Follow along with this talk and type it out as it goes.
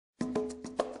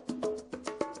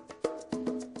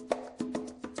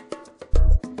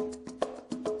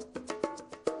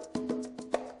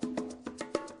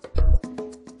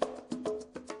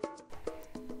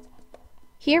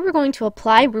Here we're going to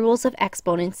apply rules of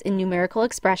exponents in numerical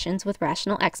expressions with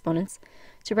rational exponents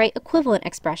to write equivalent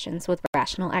expressions with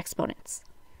rational exponents.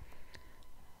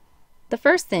 The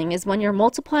first thing is when you're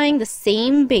multiplying the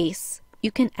same base, you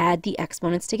can add the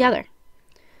exponents together.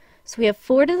 So we have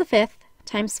 4 to the 5th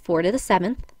times 4 to the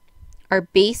 7th. Our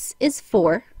base is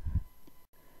 4,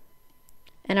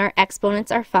 and our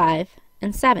exponents are 5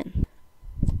 and 7.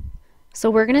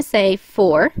 So we're going to say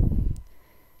 4,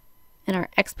 and our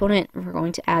exponent, we're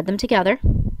going to add them together,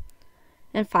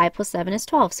 and 5 plus 7 is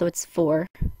 12, so it's 4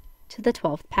 to the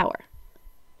 12th power.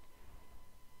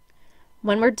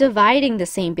 When we're dividing the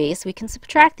same base, we can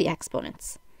subtract the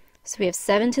exponents. So we have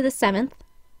 7 to the 7th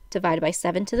divided by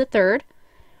 7 to the 3rd.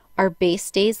 Our base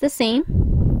stays the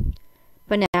same,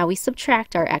 but now we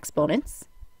subtract our exponents,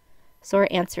 so our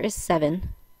answer is 7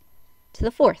 to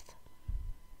the 4th.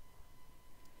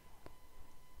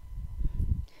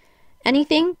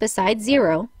 Anything besides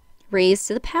 0 raised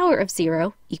to the power of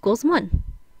 0 equals 1.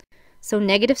 So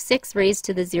negative 6 raised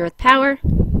to the 0th power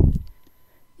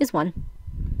is 1.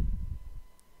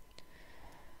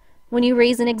 When you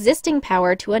raise an existing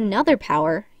power to another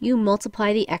power, you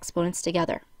multiply the exponents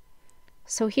together.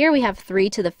 So here we have 3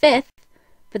 to the 5th,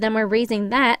 but then we're raising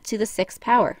that to the 6th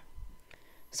power.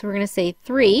 So we're going to say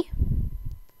 3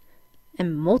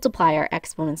 and multiply our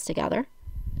exponents together,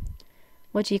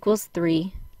 which equals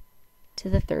 3 to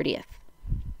the 30th.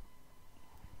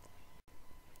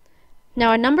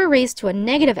 Now a number raised to a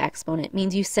negative exponent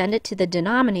means you send it to the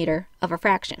denominator of a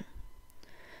fraction.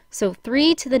 So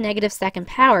 3 to the negative 2nd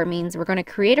power means we're going to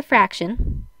create a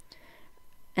fraction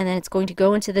and then it's going to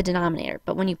go into the denominator.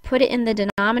 But when you put it in the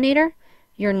denominator,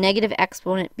 your negative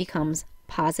exponent becomes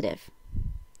positive.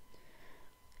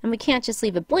 And we can't just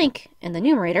leave it blank in the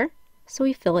numerator, so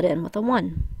we fill it in with a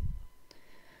 1.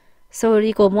 So it would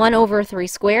equal 1 over 3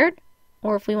 squared,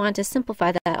 or if we wanted to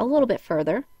simplify that a little bit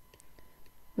further,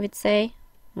 we'd say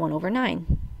 1 over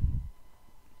 9.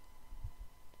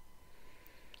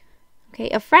 Okay,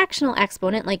 a fractional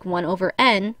exponent like 1 over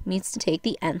n means to take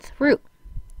the nth root.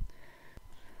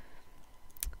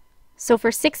 So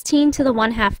for 16 to the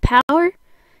 1/2 power,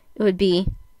 it would be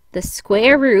the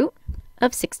square root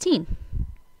of 16,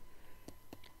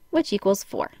 which equals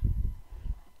 4.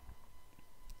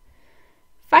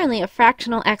 Finally, a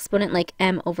fractional exponent like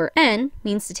m over n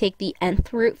means to take the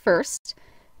nth root first,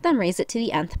 then raise it to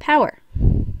the nth power.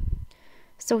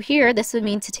 So here, this would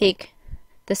mean to take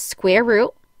the square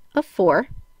root of 4,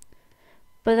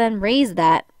 but then raise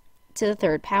that to the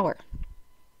 3rd power.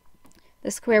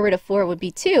 The square root of 4 would be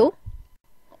 2,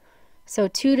 so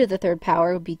 2 to the 3rd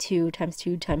power would be 2 times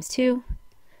 2 times 2,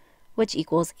 which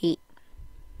equals 8.